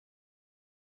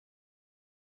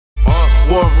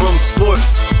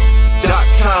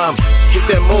WarRoomSports.com. Get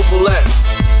that mobile app.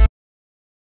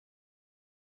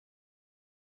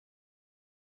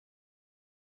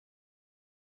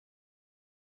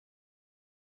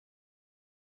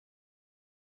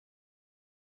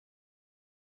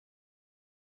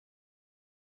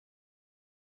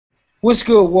 What's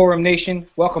good, War Room Nation?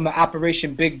 Welcome to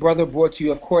Operation Big Brother, brought to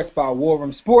you, of course, by War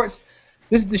Room Sports.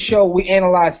 This is the show we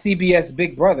analyze CBS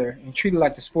Big Brother and treat it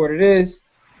like the sport it is.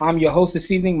 I'm your host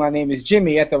this evening. My name is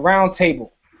Jimmy. At the round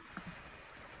table,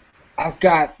 I've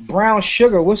got Brown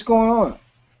Sugar. What's going on?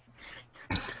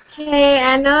 Hey,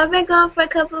 I know I've been gone for a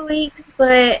couple of weeks,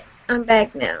 but I'm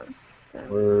back now.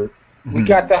 So. We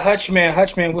got the Hutchman.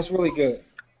 Hutchman, what's really good?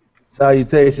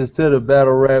 Salutations to the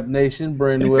Battle Rap Nation,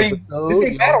 brand new episode. This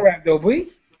ain't Battle Rap though, boy.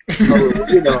 Hold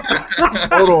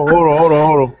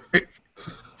on.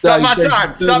 Stop my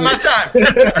time.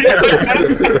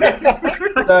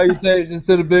 Salutations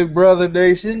to the Big Brother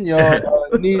Nation. Y'all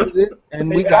needed it, and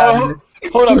we got it.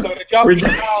 Hold up, though. Did y'all keep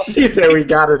out? He said we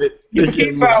got it. You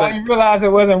keep out when you realized it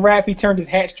wasn't rap. He turned his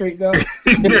hat straight though.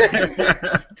 Turn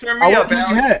me up,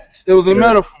 Alex. It was a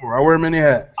metaphor. I wear many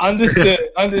hats. Understood.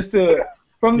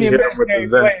 From the imaginary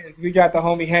players, we got the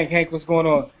homie Hank. Hank, what's going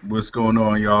on? What's going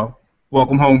on, y'all?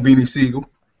 Welcome home, Beanie Siegel.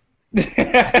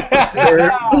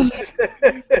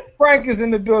 Frank is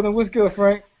in the building. What's good,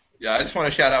 Frank? Yeah, I just want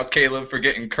to shout out Caleb for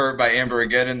getting curved by Amber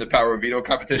again in the Power Veto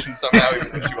competition somehow,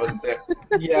 even though she wasn't there.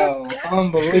 Yo,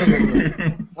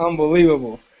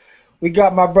 unbelievable. We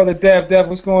got my brother Dev. Dev,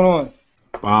 what's going on?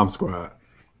 Bomb Squad.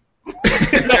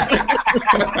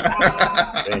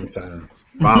 Gang signs.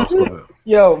 Bomb Squad.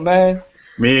 Yo, man.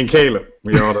 Me and Caleb,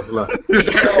 we all that's left. We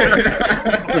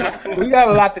got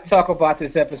a lot to talk about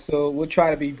this episode. We'll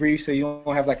try to be brief so you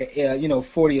don't have like a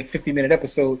 40 or 50-minute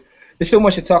episode. There's so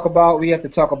much to talk about. We have to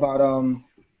talk about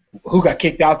who got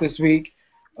kicked out this week,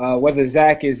 whether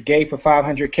Zach is gay for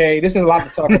 $500K. This is a lot to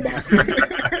talk about.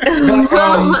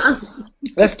 But,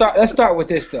 let's start with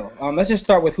this though. Let's just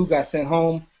start with who got sent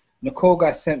home. Nicole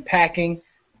got sent packing.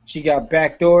 She got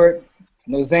backdoored.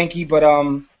 No Zanky, but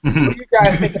what do you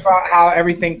guys think about how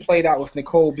everything played out with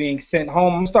Nicole being sent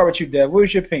home? I'm gonna start with you, Dev. What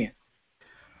was your opinion?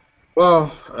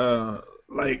 Well,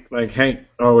 like Hank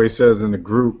always says in the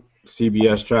group,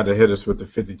 CBS tried to hit us with the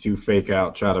 52 fake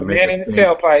out, try to make us in the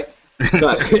tailpipe.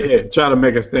 try to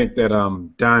make us think that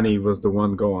Donnie was the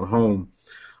one going home.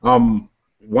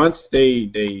 Once they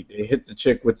hit the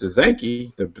chick with the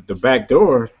Zanky, the back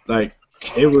door, like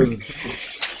it was.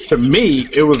 To me,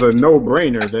 it was a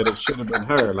no-brainer that it should have been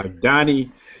her. Like,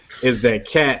 Donnie is that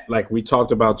cat, like we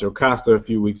talked about Jocasta a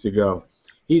few weeks ago.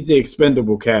 He's the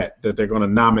expendable cat that they're going to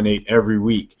nominate every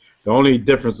week. The only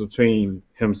difference between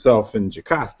himself and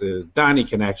Jocasta is Donnie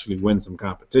can actually win some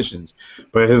competitions,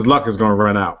 but his luck is going to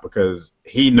run out because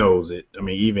he knows it. I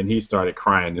mean, even he started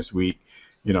crying this week,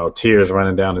 tears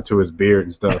running down into his beard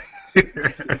and stuff. He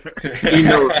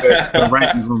knows that the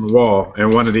writing's on the wall,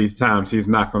 and one of these times he's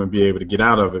not going to be able to get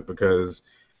out of it because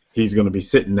he's going to be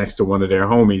sitting next to one of their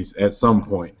homies at some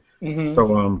point. Mm-hmm.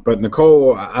 So, but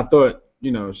Nicole, I thought,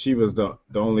 she was the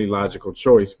only logical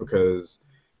choice because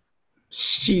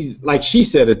she's, like she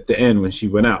said at the end when she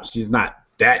went out, she's not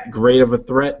that great of a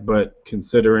threat, but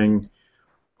considering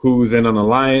who's in an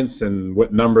alliance and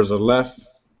what numbers are left,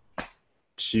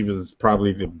 she was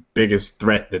probably the biggest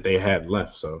threat that they had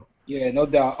left. So. Yeah, no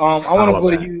doubt. I want to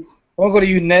go to you. I want to go to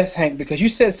you next, Hank, because you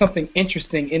said something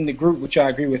interesting in the group, which I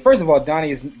agree with. First of all,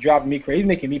 Donnie is driving me crazy. He's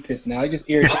making me pissed now. He just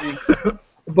irritates me.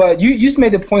 But you just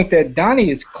made the point that Donnie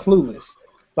is clueless.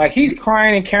 Like, he's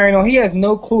crying and carrying on. He has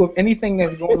no clue of anything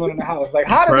that's going on in the house. Like,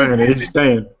 how did he's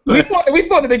staying. We thought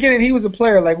at the beginning he was a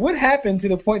player. Like, what happened to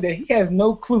the point that he has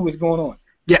no clue what's going on?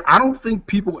 Yeah, I don't think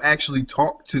people actually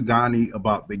talk to Donnie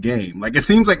about the game. Like, it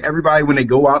seems like everybody, when they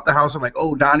go out the house, are like,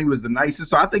 oh, Donnie was the nicest.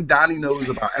 So I think Donnie knows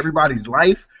about everybody's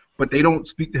life, but they don't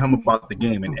speak to him about the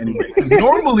game in any way. Because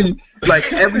normally, like,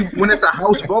 when it's a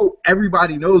house vote,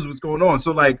 everybody knows what's going on.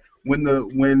 So, like, when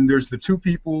there's the two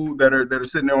people that are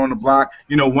sitting there on the block,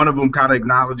 one of them kind of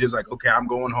acknowledges, like, okay, I'm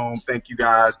going home, thank you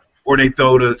guys. Or they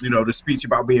throw the speech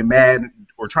about being mad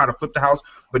or try to flip the house.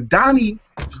 But Donnie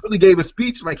really gave a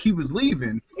speech like he was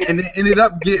leaving and then ended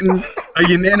up getting a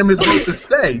unanimous vote to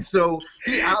stay. So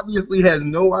he obviously has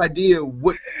no idea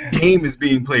what game is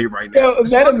being played right now.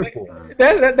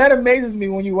 That amazes me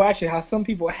when you watch it, how some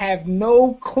people have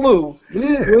no clue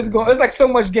what's going on. There's like so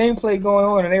much gameplay going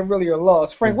on and they really are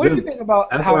lost. Frank, what do you think about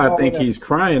That's why I think he's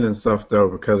crying and stuff, though,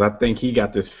 because I think he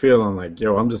got this feeling like,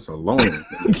 yo, I'm just alone.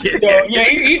 But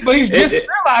he's just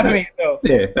realizing it, though.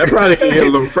 Yeah, that probably can get a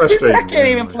little frustrating. I can't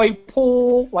even play pool.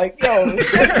 Like, yo,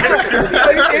 it's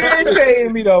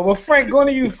irritating me, though. Well, Frank, going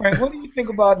to you, Frank. What do you think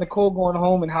about Nicole going going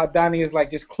home and how Donnie is like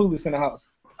just clueless in the house.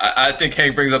 I think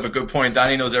Hank brings up a good point.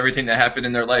 Donnie knows everything that happened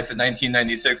in their life in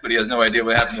 1996, but he has no idea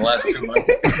what happened in the last 2 months.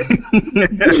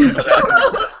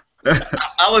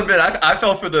 I'll admit, I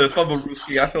felt for the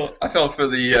Fumblerooski. I felt for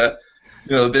the,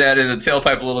 been added in the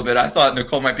tailpipe a little bit. I thought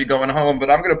Nicole might be going home, but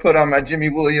I'm going to put on my Jimmy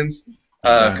Williams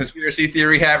conspiracy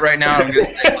theory hat right now. I'm gonna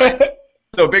say,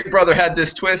 so Big Brother had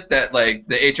this twist that like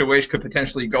the HOH could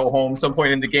potentially go home some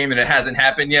point in the game, and it hasn't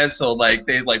happened yet. So like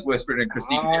they like whispered in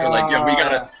Christine's ear, like, yeah,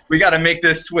 we gotta make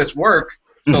this twist work.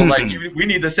 So like we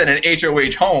need to send an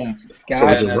HOH home. So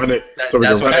we can run it. So we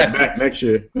can run it back next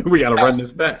year. We gotta run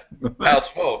this back. House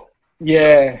full.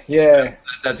 Yeah.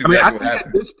 That's exactly I what think happened.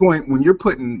 at this point, when you're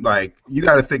putting like, you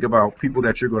got to think about people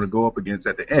that you're going to go up against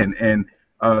at the end. And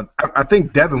I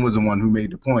think Devin was the one who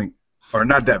made the point, or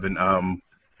not Devin.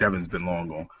 Devin's been long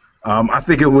gone. I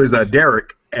think it was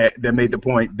Derek that made the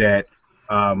point that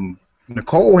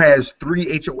Nicole has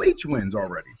 3 HOH wins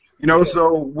already.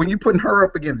 So when you're putting her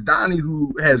up against Donnie,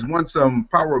 who has won some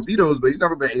power of vetoes, but he's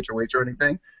never been HOH or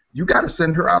anything, you got to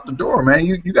send her out the door, man.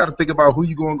 You got to think about who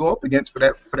you're going to go up against for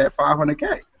that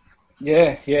 $500K.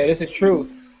 Yeah, this is true.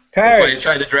 That's why he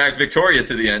tried to drag Victoria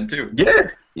to the end too.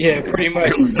 Yeah, pretty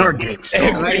much.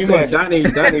 Pretty much.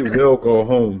 Donnie will go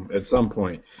home at some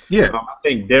point. Yeah. I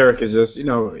think Derek is just,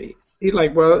 he's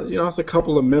like, well, it's a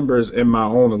couple of members in my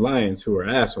own alliance who are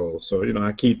assholes, so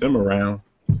I keep them around.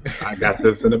 I got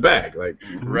this in the bag, like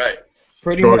right.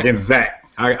 Pretty go much. against Zach.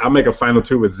 I'll make a final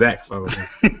 2 with Zach. Yo,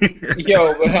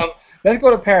 but let's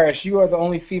go to Paris. You are the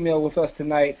only female with us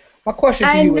tonight. My question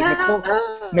to you is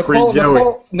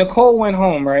Nicole went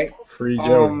home, right? Free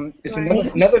Joey. It's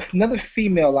another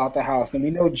female out the house, and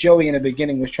we know Joey in the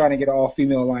beginning was trying to get all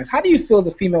female alliance. How do you feel as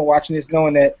a female watching this,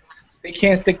 knowing that they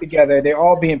can't stick together? They're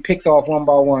all being picked off one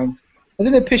by one.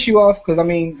 Doesn't it piss you off? Because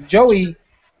Joey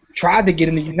tried to get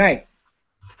him to unite.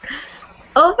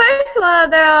 Oh, first of all,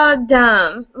 they're all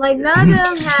dumb. Like, none of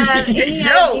them have any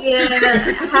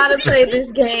idea how to play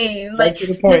this game. Like,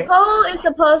 Nicole is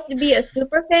supposed to be a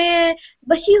super fan,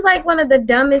 but she's like one of the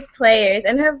dumbest players,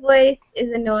 and her voice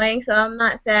is annoying, so I'm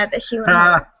not sad that she went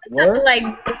home.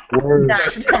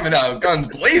 She's coming out guns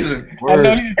blazing. I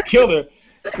know you just killed her.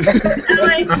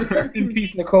 Rest in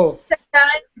peace, Nicole.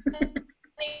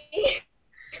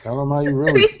 Tell them how you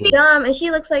really feel. Dumb, and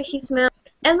she looks like she smells.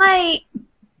 And like,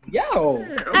 yo,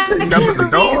 I can't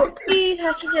believe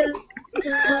how she just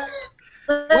wait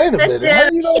a minute.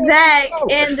 Zach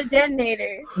and the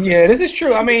detonator. Yeah, this is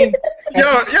true. Yo,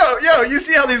 you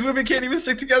see how these women can't even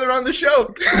stick together on the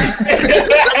show?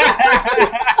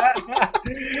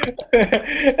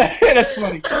 That's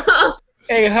funny.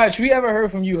 Hey, Hutch, we haven't heard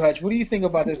from you, Hutch. What do you think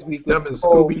about this week? Them is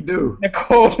Scooby-Doo.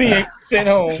 Nicole being sent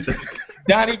home.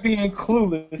 Donnie being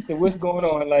clueless to what's going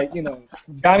on. Like,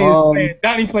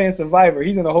 Donnie playing Survivor.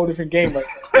 He's in a whole different game right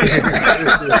now.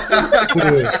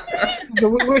 So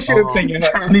what's your opinion?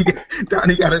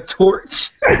 Donnie got a torch.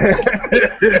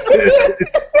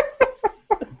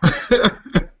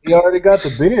 He already got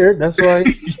the beard. That's right.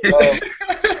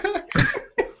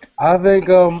 I think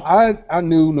I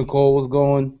knew Nicole was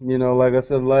going. Like I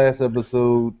said last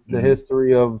episode, the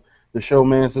history of the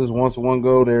showmancers, once one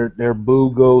go, their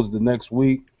boo goes the next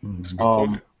week.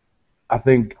 I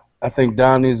think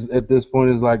Donnie's at this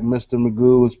point is like Mr.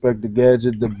 Magoo, Inspector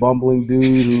Gadget, the bumbling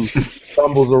dude who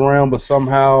stumbles around but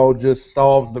somehow just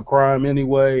solves the crime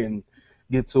anyway and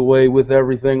gets away with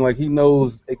everything. Like, he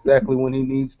knows exactly when he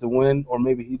needs to win, or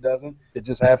maybe he doesn't. It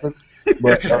just happens.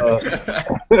 But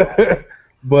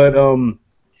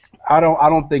I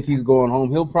don't think he's going home.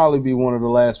 He'll probably be one of the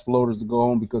last floaters to go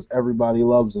home because everybody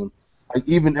loves him. Like,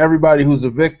 even everybody who's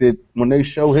evicted, when they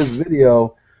show his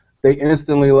video, they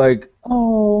instantly like,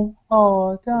 oh,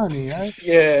 Donnie.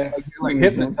 Yeah. Like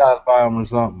hypnotized by him or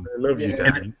something. I love you,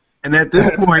 Donnie. And at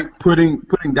this point, putting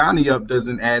Donnie up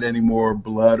doesn't add any more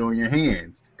blood on your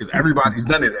hands because everybody's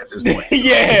done it at this point.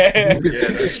 Yeah.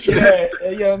 That's true. Yeah,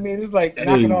 it's like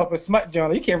knocking off a smut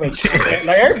joint. You can't really change that.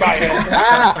 Like, everybody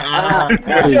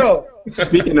has. Yo.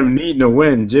 Speaking of needing to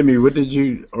win, Jimmy,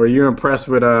 were you impressed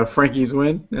with Frankie's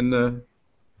win?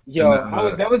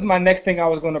 That was my next thing I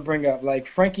was going to bring up. Like,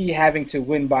 Frankie having to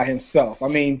win by himself.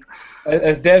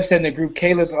 As Dev said in the group,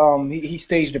 Caleb, he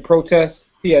staged a protest.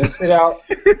 He had to sit out.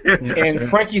 And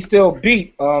Frankie still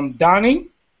beat Donnie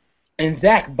and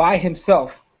Zach by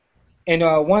himself. And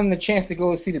won the chance to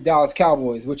go see the Dallas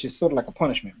Cowboys, which is sort of like a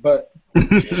punishment. But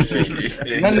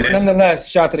nonetheless,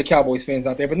 shout out to the Cowboys fans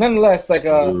out there. But nonetheless, like,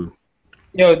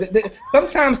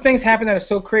 sometimes things happen that are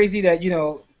so crazy that,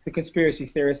 the conspiracy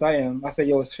theorist I say,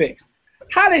 yo, it's fixed.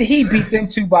 How did he beat them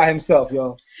two by himself,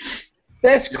 yo?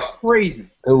 That's crazy.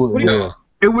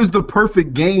 it was the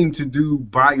perfect game to do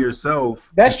by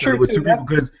yourself. That's instead of true, with too. two people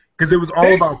because it was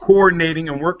all about coordinating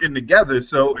and working together.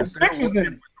 So instead of working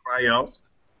with somebody else,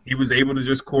 he was able to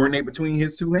just coordinate between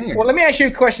his two hands. Well, let me ask you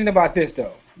a question about this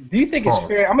though. Do you think it's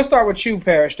fair? I'm gonna start with you,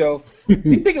 Parrish. Though, do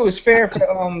you think it was fair for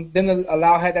them to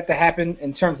allow that to happen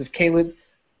in terms of Caleb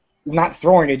not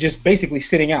throwing it, just basically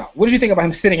sitting out? What did you think about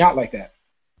him sitting out like that?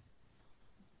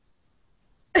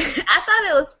 I thought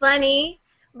it was funny,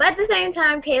 but at the same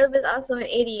time, Caleb is also an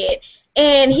idiot,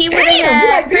 and he would have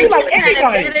had a better chance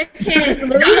losing if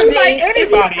he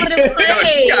would have played.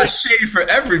 She got shade for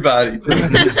everybody.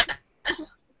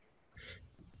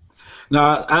 No,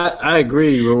 I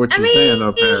agree with what you're saying,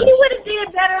 though, Parrish. He would have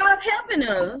did better off helping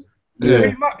him.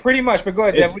 Yeah. Pretty much, but go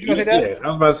ahead, Dev. What you gonna say, Dev? Yeah, I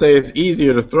was about to say it's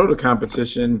easier to throw the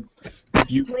competition if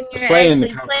you play in the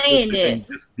competition and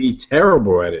just be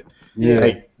terrible at it. Yeah.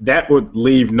 Like that would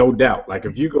leave no doubt. Like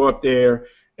if you go up there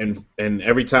and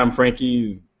every time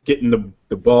Frankie's getting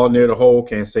the ball near the hole,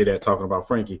 can't say that talking about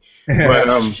Frankie, but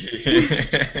and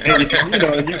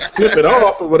you flip it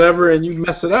off or whatever and you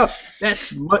mess it up.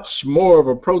 That's much more of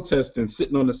a protest than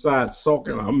sitting on the side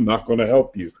sulking. I'm not going to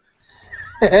help you.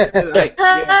 Like,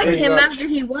 hugged him after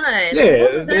he won.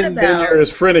 Yeah, then you're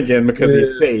his friend again because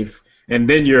he's safe, and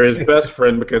then you're his best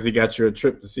friend because he got you a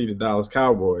trip to see the Dallas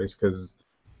Cowboys because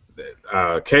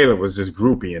Caleb was just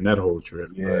groupie in that whole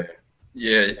trip. Yeah.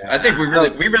 Yeah, I think we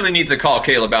really need to call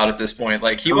Caleb out at this point.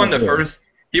 Like he won the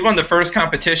first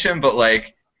competition, but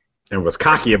like and was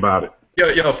cocky about it.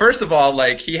 Yo, first of all,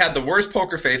 like he had the worst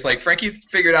poker face. Like Frankie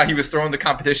figured out he was throwing the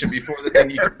competition before the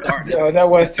thing even started. Yo, that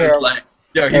was terrible. Like,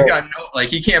 he's got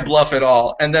he can't bluff at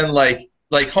all. And then like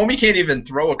homie can't even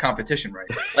throw a competition right.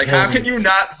 Like how can you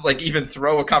not even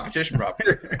throw a competition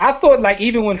properly? I thought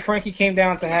even when Frankie came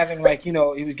down to having he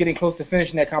was getting close to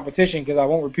finishing that competition, because I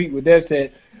won't repeat what Dev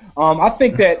said. I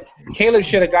think that Caleb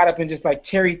should have got up and just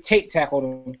Terry Tate tackled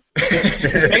him.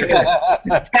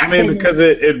 I mean, because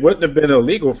it wouldn't have been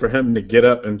illegal for him to get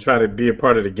up and try to be a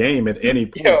part of the game at any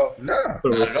point. No. So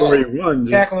before he won,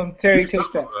 tackle him, Terry Tate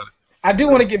tackle. I do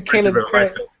want to give Caleb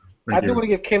credit. I do want to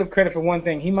give Caleb credit for one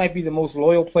thing. He might be the most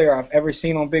loyal player I've ever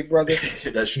seen on Big Brother.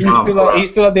 That's true.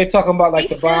 He's still up there talking about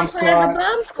the bomb squad. The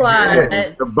bomb squad. Yeah.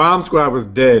 The bomb squad was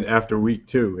dead after week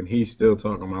 2, and he's still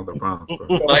talking about the bomb squad.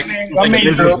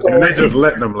 They're just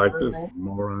letting him like this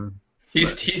moron.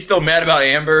 He's still mad about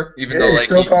Amber, even though he's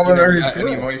still calling her his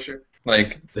any moisture.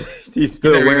 Like he's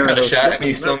still wearing a shot, and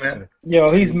he's still mad.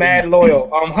 Yo, he's mad loyal.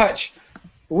 Hutch.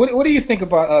 What do you think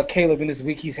about Caleb in this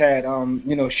week he's had?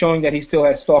 Showing that he still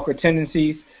has stalker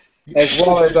tendencies, as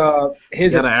well as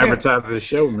his. Gotta advertise his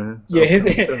show, man. So,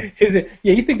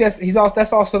 you think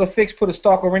that's also the fix? Put a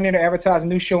stalker in there to advertise a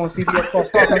new show on CBS called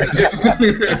Stalker.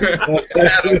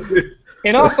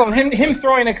 And also him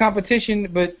throwing a competition,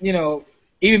 but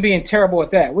even being terrible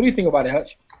at that. What do you think about it,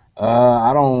 Hutch?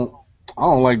 I don't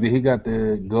like that he got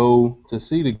to go to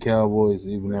see the Cowboys,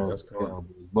 even though it's Cowboys,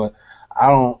 but. I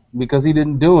don't, because he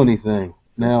didn't do anything.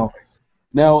 Now,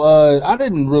 I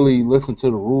didn't really listen to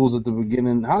the rules at the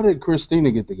beginning. How did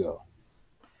Christina get to go?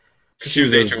 She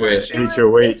was HOH.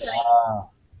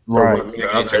 Right. So the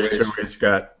other HOH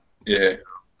got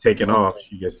taken off.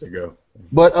 She gets to go.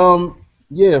 But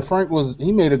Frank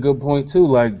he made a good point too.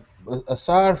 Like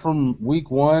aside from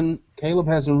week 1, Caleb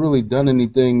hasn't really done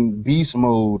anything beast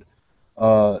mode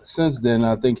since then.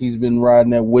 I think he's been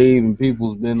riding that wave, and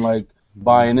people's been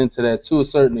buying into that to a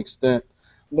certain extent.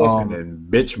 Listen, in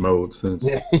bitch mode since.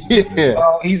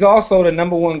 Yeah. He's also the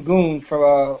number 1 goon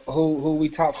for who we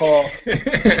call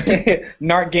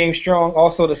Narc Game Strong.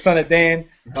 Also the son of Dan,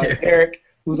 Derek,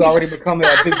 who's already becoming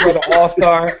a Big Brother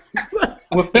All-Star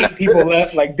with 8 people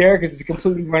left. Derek is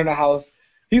completely running the house.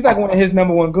 He's one of his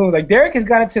number 1 goons. Derek has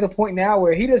gotten to the point now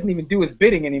where he doesn't even do his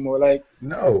bidding anymore.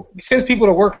 No. He sends people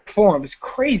to work for him. It's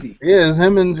crazy. Yeah, it's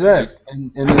him and Zach.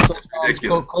 And then sometimes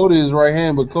Cody is right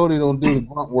hand, but Cody don't do the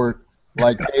grunt work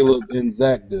like Caleb and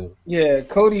Zach do. Yeah,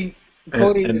 Cody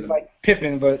is like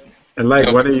Pippin, but. And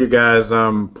one of you guys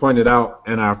pointed out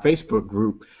in our Facebook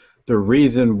group, the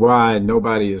reason why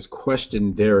nobody has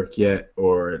questioned Derek yet,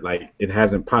 or it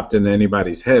hasn't popped into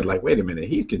anybody's head, wait a minute,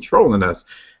 he's controlling us,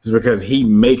 is because he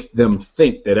makes them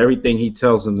think that everything he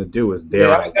tells them to do is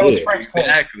their idea. That was Frank's point.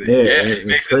 Exactly. Yeah, it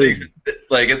makes it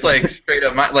it's straight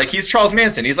up he's Charles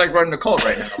Manson. He's running the cult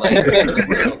right now.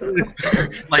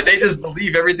 They just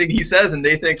believe everything he says, and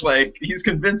they think he's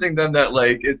convincing them that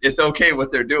it's okay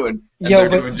what they're doing.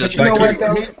 And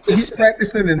he's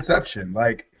practicing Inception.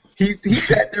 He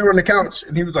sat there on the couch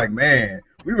and he was like, man,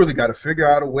 we really got to figure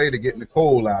out a way to get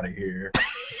Nicole out of here.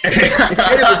 And Caleb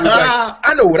was like,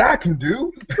 I know what I can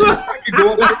do. I can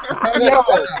go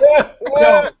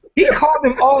up He called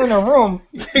them all in a room.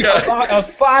 A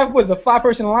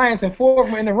five-person alliance, and 4 of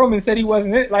them in the room, and said he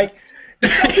wasn't in it. Like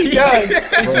he does. It's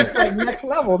just like next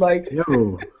level. Like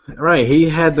right. He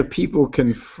had the people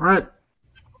confront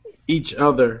each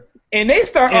other. And they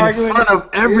start arguing in front of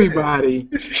everybody,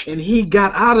 and he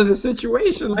got out of the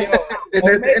situation. Like, and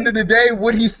at the end of the day,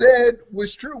 what he said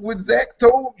was true. What Zach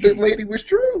told the lady was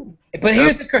true. But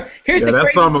here's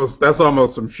the that's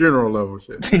almost some funeral level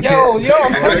shit. Yo,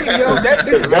 I'm telling you,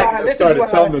 this started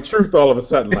telling the truth all of a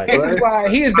sudden. Like, this is why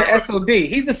he is the SOD.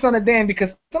 He's the son of Dan,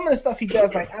 because some of the stuff he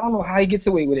does, like, I don't know how he gets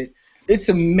away with it. It's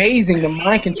amazing, the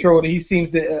mind control that he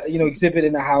seems to exhibit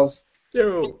in the house.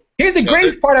 Yo. Here's the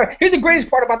greatest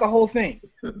part about the whole thing.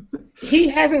 He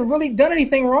hasn't really done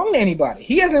anything wrong to anybody.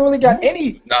 He hasn't really got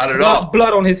any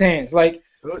blood on his hands. Like,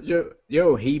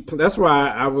 that's why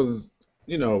I was,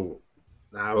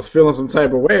 I was feeling some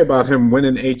type of way about him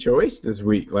winning HOH this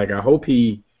week. Like, I hope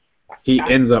he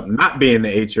ends up not being the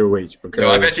HOH, because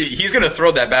I bet you he's gonna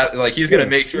throw that bat. Like, he's gonna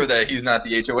make sure that he's not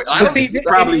the HOH.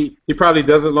 He probably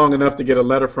does it long enough to get a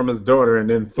letter from his daughter, and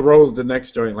then throws the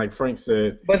next joint, like Frank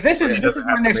said. But this is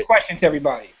my next question to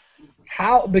everybody.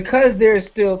 How, because there's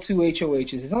still 2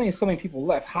 HOHs, there's only so many people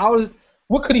left.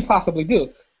 What could he possibly do?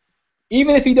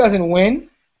 Even if he doesn't win,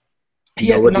 he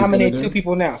has to nominate 2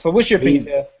 people now. So what's your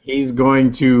opinion? He's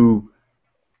going to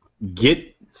get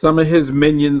some of his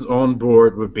minions on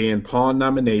board with being pawn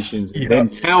nominations, and then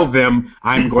tell them,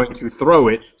 I'm going to throw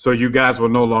it, so you guys will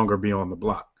no longer be on the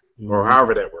block, or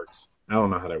however that works. I don't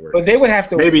know how that works. But they would have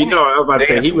to win. No, I was about to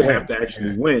say he would have to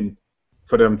actually win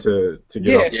for them to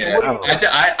get off. Yeah,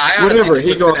 I whatever,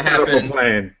 he's going to set up a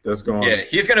plan that's going. Yeah,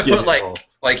 he's going to put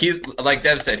like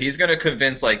Dev said, he's going to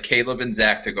convince like Caleb and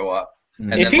Zach to go up.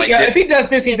 And if he does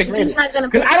this, he's the greatest.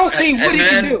 Because I don't see what he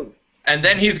can do. And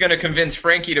then he's going to convince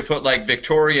Frankie to put like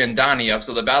Victoria and Donnie up,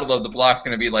 so the Battle of the Block's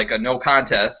going to be like a no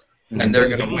contest, and they're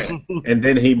going to win. And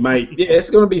then he might,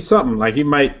 it's going to be something. Like, he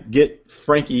might get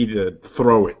Frankie to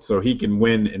throw it so he can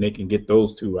win, and they can get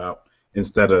those 2 out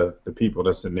instead of the people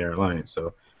that's in their alliance.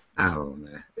 So, I don't know,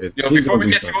 man. Before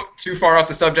we get too far off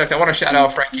the subject, I want to shout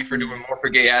out Frankie for doing more for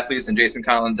gay athletes than Jason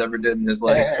Collins ever did in his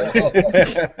life.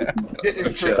 This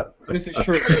is true. This is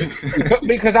true.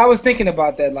 Because I was thinking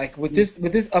about that. Like, with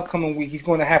this upcoming week, he's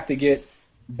going to have to get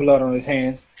blood on his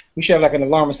hands. We should have like an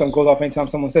alarm or something goes off anytime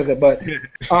someone says that. But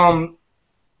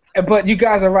you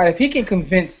guys are right. If he can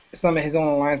convince some of his own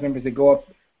alliance members to go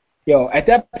up, at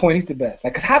that point he's the best.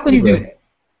 Like, 'cause how could you do that?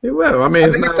 He will. I mean,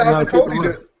 it's not time for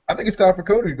Cody I think it's time for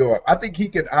Cody to go up. I think he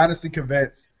can honestly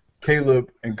convince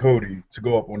Caleb and Cody to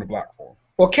go up on the block for him.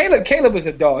 Well, Caleb is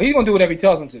a dog. He's gonna do whatever he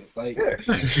tells him to. Like,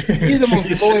 he's the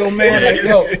most loyal man.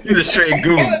 He's a straight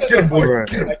goon. Caleb's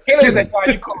like,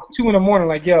 you call him 2 in the morning,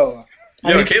 like,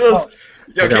 Caleb's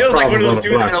like one of those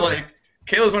dudes that are like.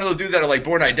 Caleb's one of those dudes that are like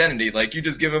Born Identity. Like, you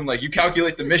just give him, like, you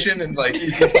calculate the mission, and like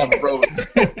he's just on the road.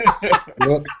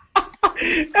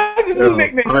 That's his new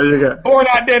nickname. Born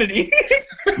Identity.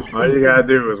 All you gotta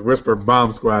do is whisper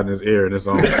 "Bomb Squad" in his ear, and it's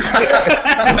on.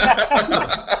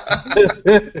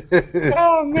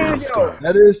 Oh man,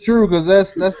 that is true, because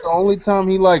that's the only time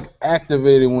he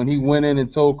activated, when he went in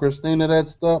and told Christina that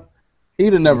stuff.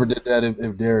 He'd have never did that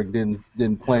if Derek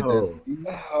didn't plant that.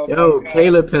 Oh,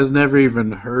 Caleb has never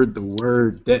even heard the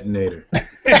word detonator.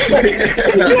 He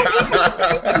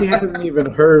hasn't even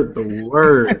heard the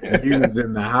word used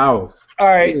in the house. All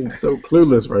right. He's so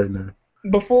clueless right now.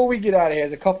 Before we get out of here,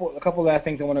 there's a couple last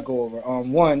things I want to go over.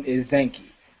 One is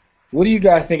Zenki. What do you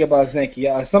guys think about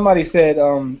Zenki? Somebody said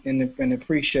in the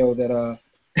pre-show that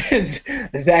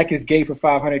Zach is gay for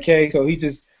 $500K, so he's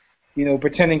just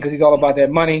pretending because he's all about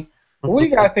that money. But what do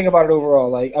you guys think about it overall?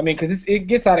 Like, I mean, because it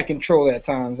gets out of control at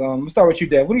times. We'll start with you,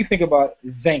 Dev. What do you think about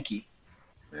Zenki?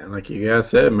 Man, like you guys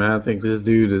said, man, I think this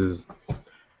dude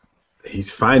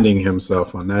he's finding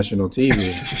himself on national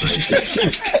TV.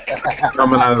 Like,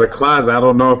 coming out of the closet. I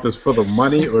don't know if it's for the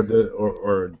money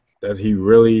or does he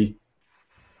really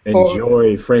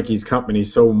enjoy Frankie's company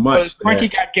so much. Frankie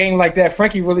got game like that.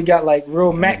 Frankie really got like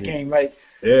real Mac game. Like,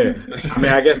 yeah. I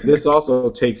mean, I guess this also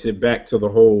takes it back to the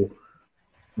whole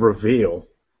reveal,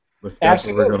 if that's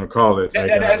what we're going to call it.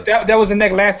 That was the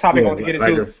last topic I wanted to get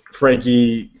into.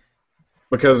 Frankie,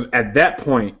 because at that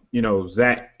point,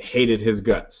 Zach hated his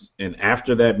guts. And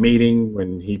after that meeting,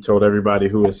 when he told everybody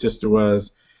who his sister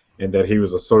was and that he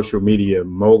was a social media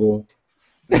mogul,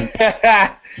 and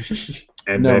that he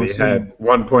had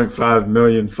 1.5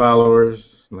 million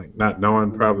followers, like not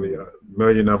knowing probably a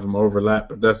million of them overlap,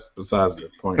 but that's besides the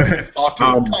point. Talk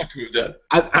to him, Dad.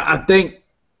 I think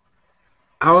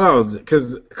I don't know,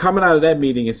 because coming out of that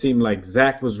meeting, it seemed like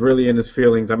Zach was really in his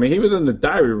feelings. I mean, he was in the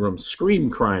diary room,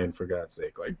 scream crying, for God's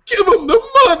sake. Like, give him the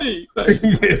money! Like,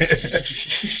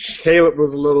 Caleb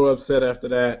was a little upset after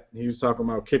that. He was talking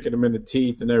about kicking him in the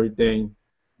teeth and everything.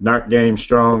 Narc Game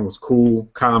Strong was cool,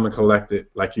 calm and collected,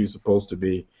 like he was supposed to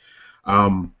be.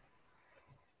 I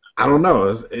don't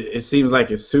know. It seems like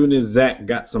as soon as Zach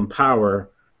got some power,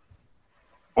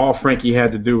 all Frankie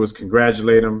had to do was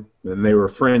congratulate him, and they were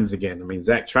friends again. I mean,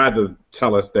 Zach tried to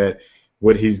tell us that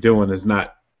what he's doing is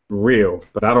not real,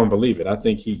 but I don't believe it. I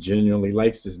think he genuinely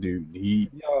likes this dude.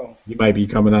 He might be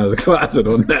coming out of the closet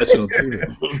on national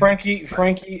TV.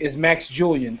 Frankie is Max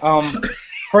Julian.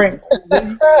 Frank.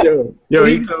 Yo,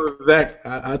 he told Zach,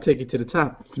 I'll take you to the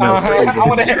top. I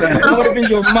would have been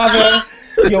your mother,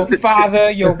 your father,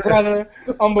 your brother.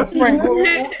 But Frank,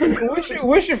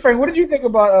 what's your Frank? What did you think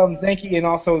about Zanky and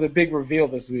also the big reveal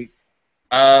this week?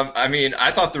 I mean,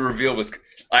 I thought the reveal was.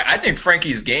 I think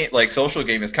Frankie's game, like social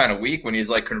game, is kind of weak when he's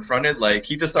like confronted. Like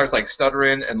he just starts like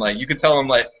stuttering, and like you could tell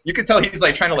he's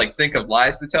like trying to like think of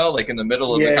lies to tell, like in the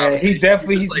middle of the conversation.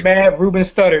 He's like, mad. Ruben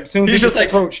stuttered. Soon as he's just like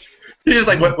approached. He's just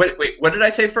like, wait, what did I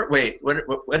say for? Wait, what?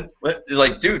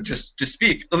 Like, dude, just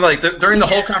speak. And like during the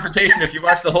whole confrontation, if you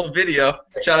watch the whole video,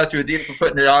 shout out to Adina for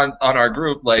putting it on our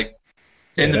group. Like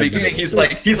in the beginning, he's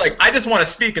like, I just want to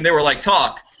speak, and they were like,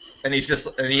 talk. And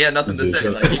he had nothing to say.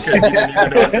 Like he didn't even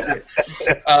know what to do.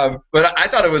 But I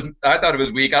thought it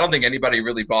was weak. I don't think anybody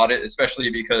really bought it,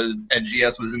 especially because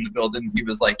NGS was in the building. He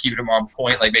was like keeping him on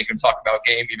point, like making him talk about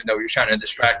game, even though he was trying to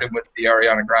distract him with the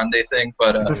Ariana Grande thing.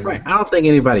 But I don't think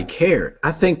anybody cared.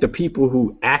 I think the people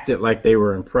who acted like they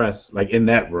were impressed, like in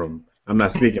that room. I'm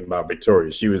not speaking about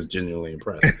Victoria. She was genuinely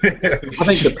impressed. I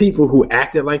think the people who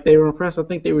acted like they were impressed, I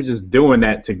think they were just doing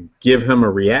that to give him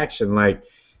a reaction, like.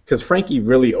 Because Frankie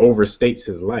really overstates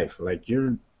his life. Like,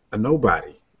 you're a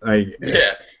nobody. Like,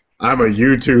 I'm a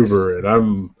YouTuber, and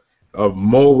I'm a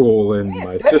mogul, and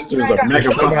my sister's a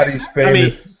mega somebody's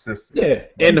famous sister. Yeah,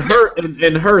 in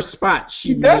her spot,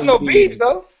 there's no beef,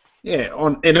 though. Yeah,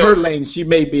 in her lane, she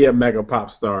may be a mega pop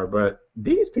star, but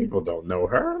these people don't know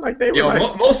her. Like they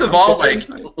were. Most of all, like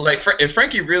if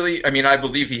Frankie really, I mean, I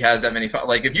believe he has that many.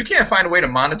 Like, if you can't find a way to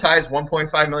monetize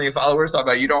 1.5 million followers, how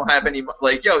about you don't have any?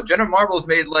 Like, Jenna Marbles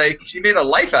made she made a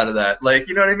life out of that. Like,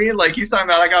 you know what I mean? Like, he's talking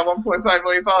about I got 1.5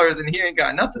 million followers and he ain't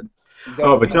got nothing.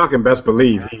 Oh, but y'all can best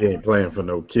believe he ain't playing for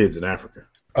no kids in Africa.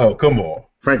 Oh, come on.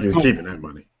 Frankie was keeping that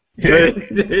money. Yeah.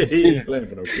 He ain't playing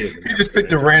for no kids. He just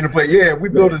picked a random place. Yeah, we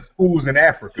building schools in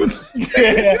Africa. I'd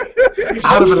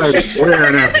have been like, where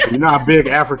in Africa? You know how big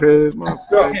Africa is, man?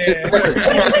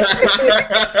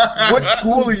 What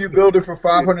school are you building for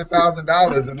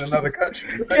 $500,000 in another country?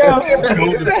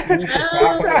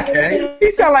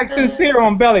 He sound like Sincere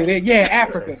on Belly. Yeah,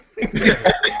 Africa.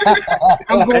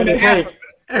 I'm going to Africa.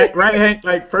 Right, Hank?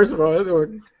 Like, first of all, you're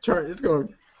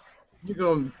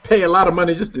going to pay a lot of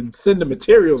money just to send the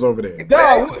materials over there.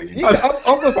 No,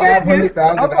 Uncle Sam get it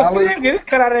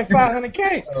cut out of that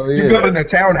 $500K. Oh, yeah. You're building a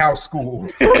townhouse school.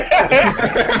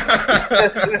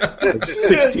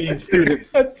 16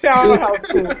 students. A townhouse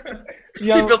school.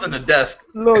 He's building a desk.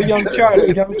 Little young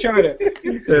charter.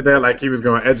 He said that like he was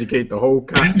going to educate the whole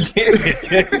continent.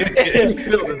 He's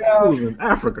building schools in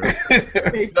Africa. I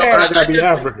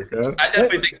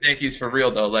definitely think Zanky's for real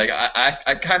though. Like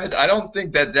I don't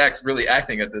think that Zach's really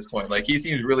acting at this point. Like he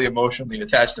seems really emotionally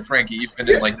attached to Frankie, even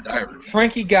in like the diary room.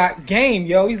 Frankie got game,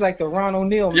 yo. He's like the Ron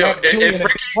O'Neal.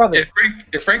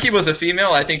 If Frankie was a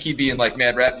female, I think he'd be in like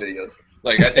mad rap videos.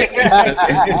 Like, I think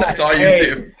that's all you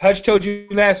do. Hutch told you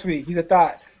last week. He's a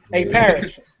thought. Hey,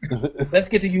 Parrish, let's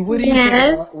get to you. What do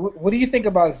you think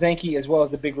about Zanky as well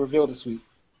as the big reveal this week?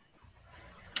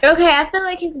 Okay, I feel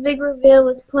like his big reveal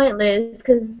was pointless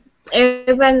because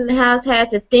everybody in the house had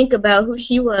to think about who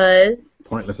she was.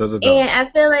 Pointless as a dog. And I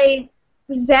feel like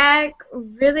Zach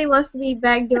really wants to be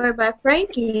backdoored by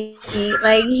Frankie.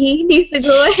 Like, he needs to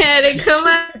go ahead and come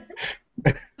out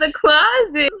the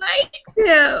closet likes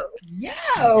him. Yo.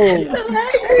 So I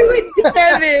agree with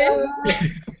Devin.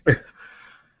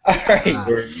 All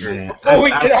right. Before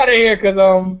we get out of here, cause I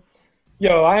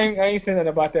ain't saying nothing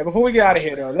about that. Before we get out of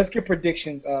here though, let's get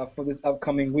predictions for this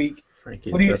upcoming week. Who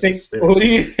do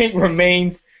you think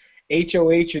remains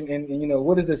HOH and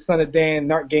what does the son of Dan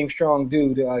Narc Game Strong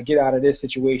do to get out of this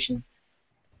situation?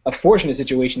 A fortunate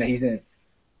situation that he's in.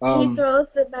 He throws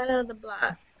the battle of the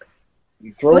block.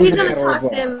 He's going to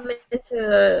talk them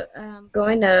into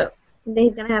going up, and then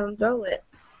he's going to have them throw it.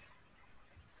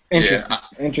 Interesting. I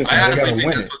honestly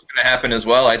think that's what's going to happen as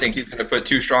well. I think he's going to put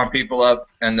 2 strong people up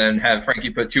and then have Frankie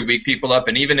put 2 weak people up.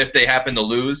 And even if they happen to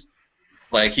lose,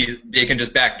 Like they can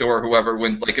just backdoor whoever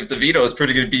wins. Like if the veto is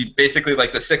pretty going to be basically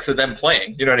like the 6 of them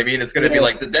playing. You know what I mean? It's going to be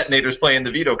like the detonators playing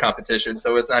the veto competition.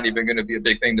 So it's not even going to be a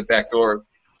big thing to backdoor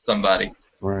somebody.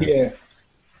 Right. Yeah.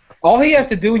 All he has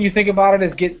to do when you think about it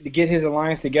is get his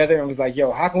alliance together and was like,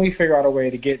 yo, how can we figure out a way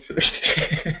to get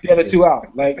the other two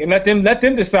out? Like, and let them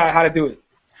decide how to do it.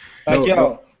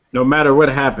 Like, no matter what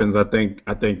happens, I think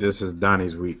this is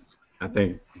Donnie's week. I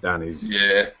think Donnie's.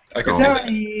 Yeah.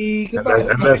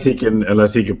 Unless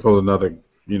he can pull another,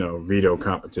 veto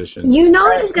competition. You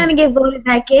know he's gonna get voted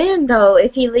back in though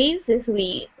if he leaves this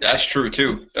week. That's true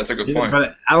too. That's a good point.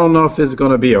 But I don't know if it's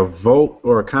gonna be a vote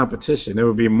or a competition. It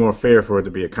would be more fair for it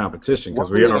to be a competition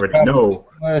because we already know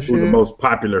who the most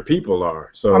popular people are.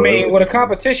 So I mean, with a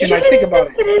competition, like think about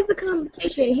it. If it is a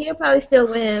competition, he'll probably still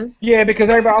win. Yeah, because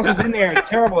everybody else is in there and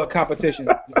terrible at competition.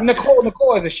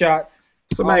 Nicole has a shot.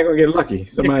 Somebody gonna get lucky.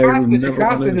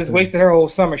 DeCosta just wasted her whole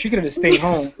summer. She could have just stayed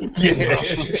home.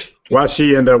 Why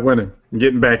she end up winning,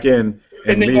 getting back in,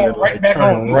 and leaving right back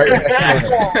home. Right back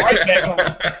home.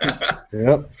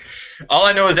 Yep. All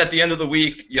I know is at the end of the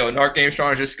week, Narc Game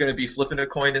Strong is just going to be flipping a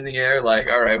coin in the air, like,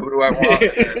 all right, who do I want?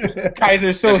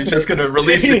 Kaiser Soze. He's just going to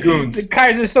release the goons.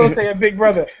 Kaiser Soze, a big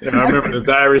brother. I remember the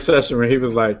diary session where he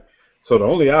was like, so the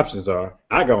only options are,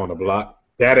 I go on the block.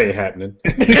 That ain't happening.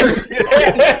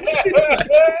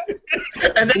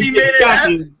 And then he made it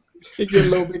happen. He get a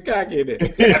little bit cocky in it.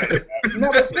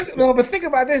 But think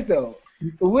about this, though.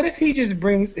 What if he just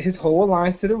brings his whole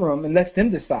alliance to the room and lets them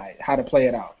decide how to play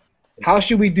it out? How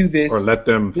should we do this? Or let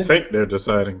them think they're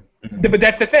deciding. But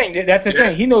that's the thing. That's the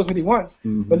thing. He knows what he wants.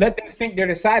 Mm-hmm. But let them think they're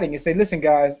deciding and say, listen,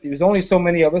 guys, there's only so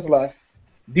many of us left.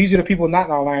 These are the people not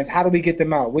in our alliance. How do we get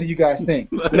them out? What do you guys think?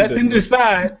 Let them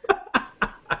decide.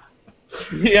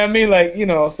 Yeah, I mean,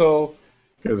 so...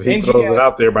 Because he throws it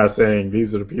out there by saying,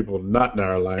 these are the people not in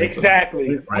our alliance.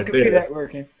 Exactly. I can see that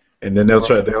working. And then they'll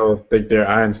think they're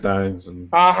Einsteins. And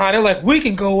they're like, we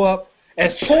can go up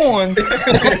as pawns.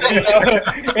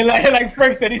 And like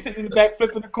Frank said, he's sitting in the back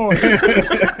flipping the coin.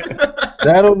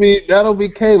 That'll be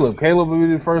Caleb. Caleb will be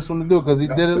the first one to do it because he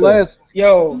did it last.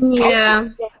 Yo. Yeah.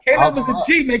 Caleb is a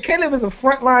G, man. Caleb is a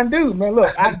frontline dude, man.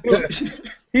 Look, I do it.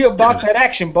 He about that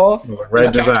action, boss.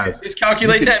 Red designs. Just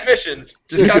calculate that mission.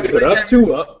 Just calculate put us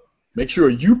two up. Make sure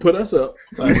you put us up.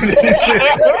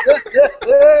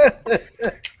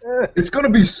 It's going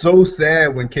to be so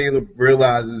sad when Caleb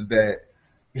realizes that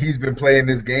he's been playing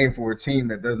this game for a team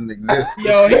that doesn't exist. He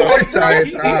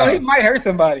might hurt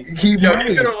somebody. He's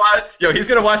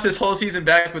gonna watch this whole season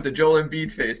back with the Joel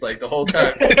Embiid face like the whole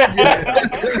time.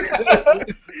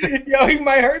 He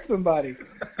might hurt somebody.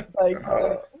 Like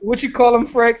what you call him,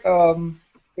 Frank?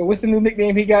 What's the new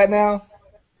nickname he got now?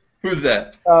 Who's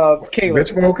that? Caleb.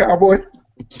 Richmond Cowboy?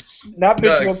 Not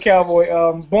Richmond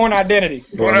Cowboy. Born Identity.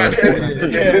 Born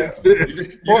Identity. Yeah.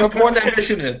 Just punch that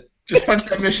mission in. Just punch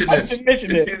that mission in.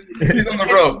 He's on the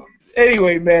road.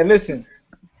 Anyway, man, listen.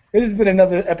 This has been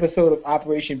another episode of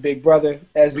Operation Big Brother.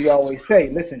 As we always say,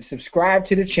 listen, subscribe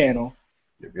to the channel.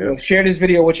 Share this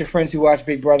video with your friends who watch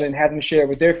Big Brother and have them share it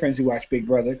with their friends who watch Big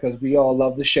Brother because we all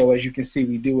love the show. As you can see,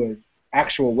 we do an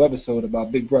actual webisode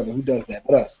about Big Brother. Who does that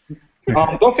but us?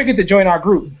 Don't forget to join our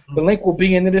group. The link will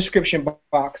be in the description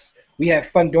box. We have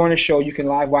fun during the show. You can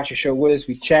live watch the show with us.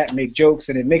 We chat, make jokes,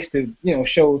 and it makes the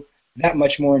show that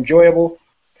much more enjoyable.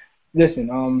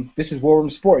 Listen, this is War Room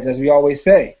Sports, as we always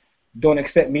say. Don't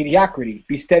accept mediocrity.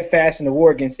 Be steadfast in the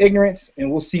war against ignorance, and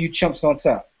we'll see you chumps on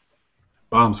top.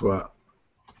 Bomb swap.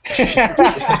 Kuwait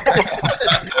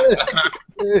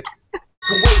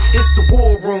is the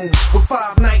war room with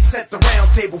 5 nights at the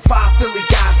round table, 5 Philly